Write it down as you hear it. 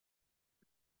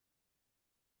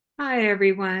Hi,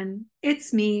 everyone.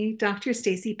 It's me, Dr.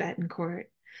 Stacy Betancourt,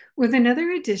 with another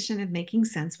edition of Making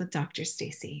Sense with Dr.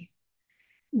 Stacy.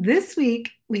 This week,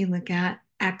 we look at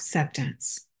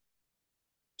acceptance.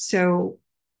 So,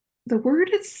 the word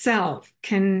itself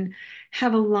can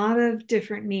have a lot of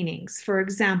different meanings. For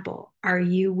example, are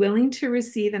you willing to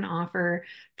receive an offer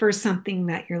for something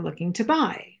that you're looking to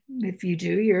buy? If you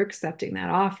do, you're accepting that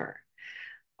offer.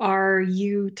 Are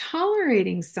you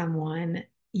tolerating someone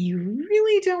you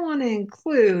really don't want to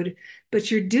include,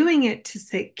 but you're doing it to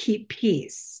say, keep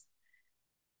peace?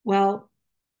 Well,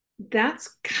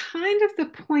 that's kind of the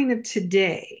point of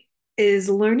today is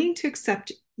learning to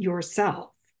accept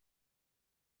yourself.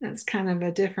 That's kind of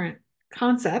a different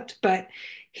concept, but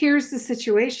here's the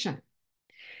situation.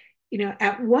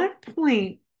 At what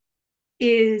point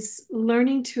is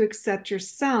learning to accept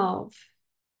yourself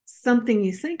something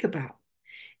you think about?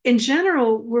 In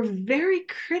general, we're very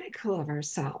critical of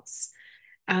ourselves.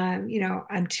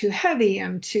 I'm too heavy,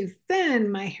 I'm too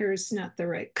thin, my hair is not the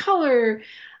right color,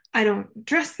 I don't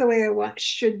dress the way I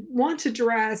should want to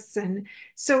dress. And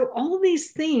so all of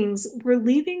these things, we're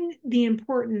leaving the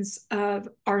importance of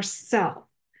ourself.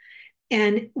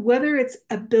 And whether it's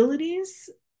abilities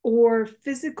or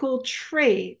physical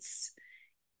traits,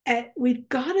 we've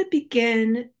got to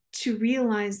begin to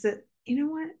realize that, you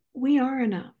know what, we are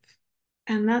enough.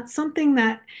 And that's something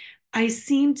that I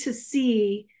seem to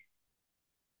see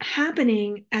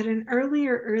happening at an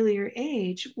earlier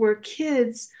age where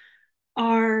kids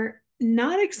are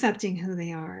not accepting who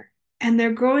they are and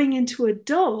they're growing into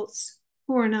adults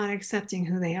who are not accepting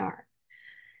who they are.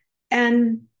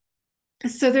 And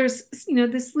so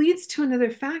this leads to another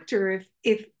factor.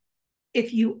 If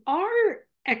you are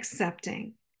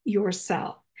accepting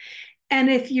yourself, and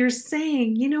if you're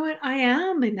saying, you know what, I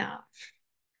am enough,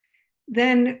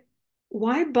 then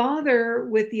why bother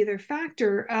with the other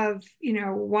factor of,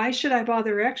 why should I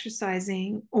bother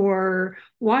exercising or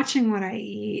watching what I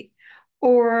eat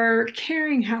or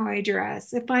caring how I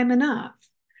dress if I'm enough?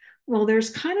 Well, there's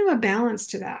kind of a balance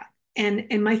to that. And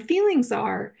my feelings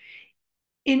are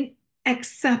in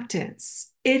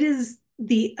acceptance. It is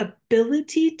the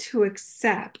ability to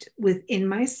accept within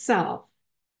myself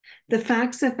the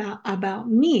facts about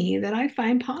me that I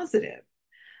find positive.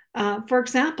 For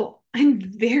example, I'm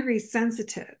very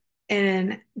sensitive.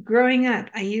 And growing up,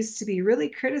 I used to be really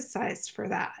criticized for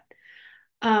that.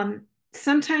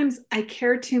 Sometimes I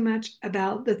care too much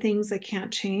about the things I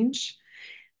can't change,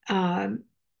 um,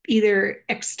 either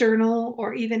external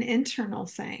or even internal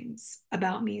things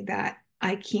about me that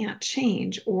I can't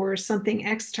change, or something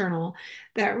external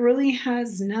that really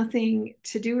has nothing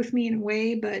to do with me in a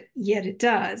way, but yet it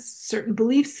does, certain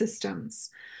belief systems.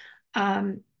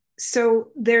 Um, so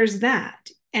there's that.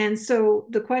 And so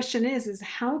the question is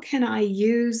how can I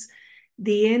use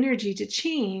the energy to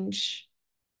change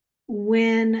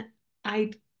when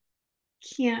I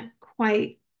can't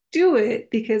quite do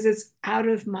it because it's out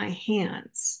of my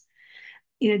hands?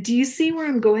 Do you see where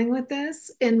I'm going with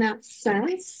this in that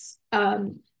sense?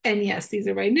 And yes, these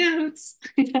are my notes.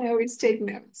 I always take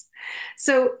notes.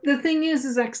 So the thing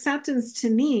is acceptance to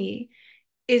me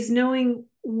is knowing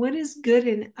what is good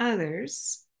in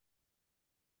others,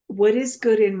 what is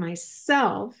good in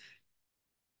myself,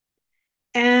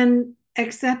 and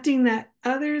accepting that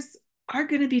others are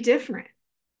going to be different.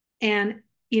 And,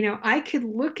 I could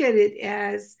look at it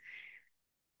as,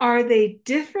 are they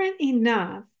different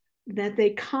enough that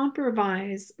they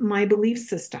compromise my belief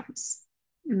systems?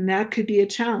 And that could be a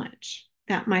challenge.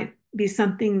 That might be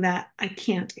something that I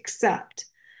can't accept.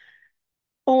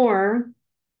 Or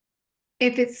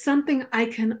if it's something I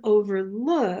can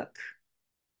overlook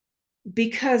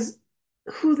because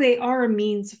who they are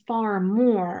means far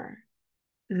more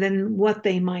than what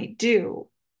they might do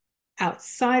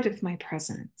outside of my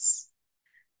presence.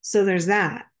 So there's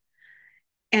that.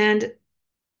 And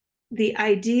the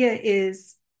idea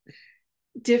is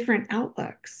different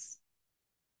outlooks.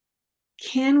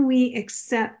 Can we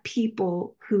accept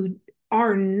people who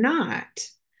are not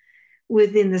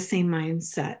within the same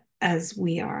mindset as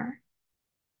we are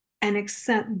and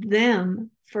accept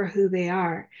them for who they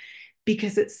are?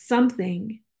 Because it's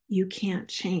something you can't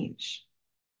change.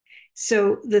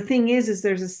 So the thing is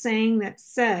there's a saying that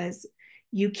says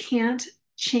you can't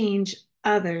change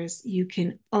others, you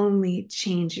can only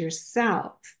change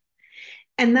yourself.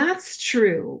 And that's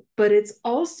true, but it's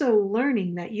also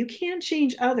learning that you can't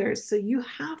change others. So you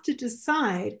have to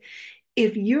decide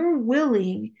if you're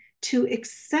willing to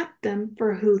accept them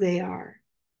for who they are.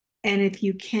 And if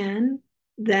you can,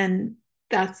 then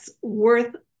that's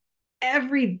worth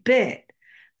every bit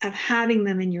of having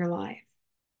them in your life.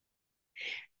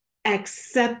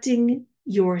 Accepting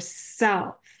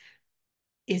yourself.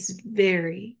 is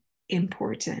very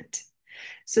important.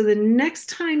 So the next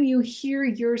time you hear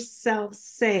yourself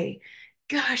say,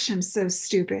 gosh, I'm so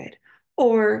stupid,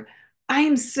 or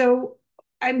I'm so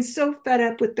fed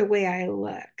up with the way I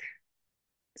look,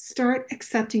 start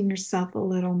accepting yourself a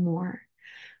little more.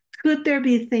 Could there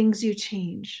be things you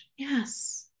change?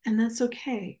 Yes, and that's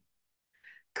okay.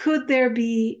 Could there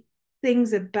be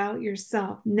things about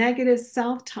yourself? Negative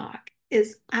self-talk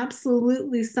is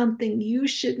absolutely something you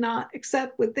should not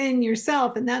accept within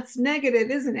yourself. And that's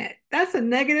negative, isn't it? That's a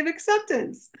negative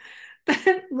acceptance.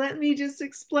 But let me just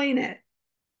explain it.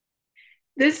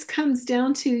 This comes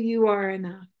down to you are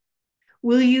enough.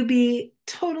 Will you be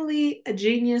totally a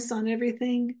genius on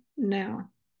everything? No.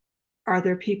 Are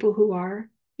there people who are?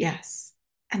 Yes.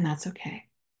 And that's okay.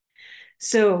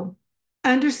 So,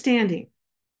 understanding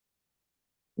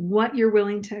what you're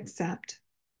willing to accept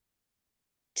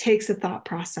takes a thought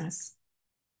process.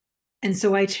 And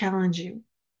so I challenge you.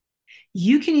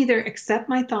 You can either accept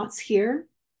my thoughts here,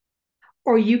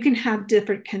 or you can have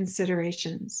different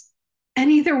considerations.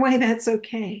 And either way, that's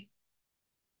okay.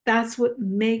 That's what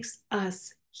makes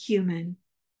us human.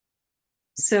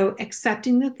 So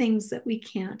accepting the things that we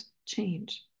can't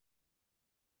change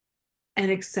and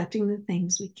accepting the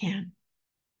things we can.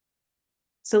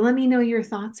 So let me know your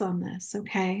thoughts on this,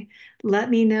 okay? Let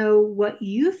me know what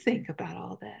you think about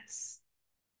all this.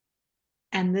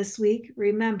 And this week,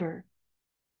 remember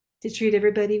to treat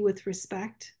everybody with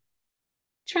respect.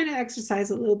 Try to exercise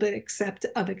a little bit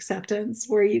of acceptance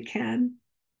where you can.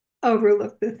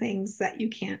 Overlook the things that you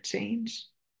can't change.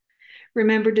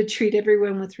 Remember to treat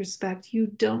everyone with respect. You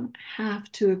don't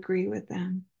have to agree with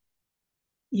them.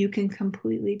 You can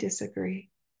completely disagree,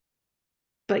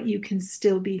 but you can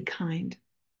still be kind.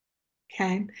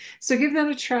 Okay, so give that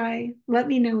a try. Let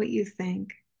me know what you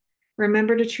think.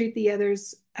 Remember to treat the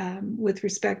others with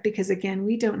respect, because again,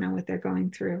 we don't know what they're going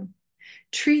through.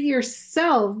 Treat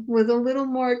yourself with a little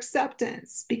more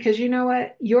acceptance, because you know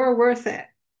what? You're worth it.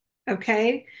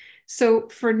 Okay, so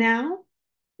for now,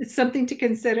 it's something to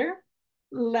consider.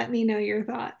 Let me know your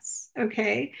thoughts.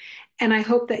 Okay, and I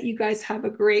hope that you guys have a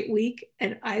great week,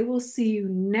 and I will see you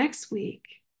next week.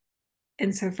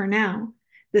 And so for now,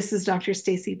 this is Dr.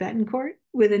 Stacy Betancourt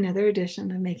with another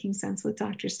edition of Making Sense with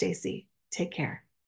Dr. Stacy. Take care.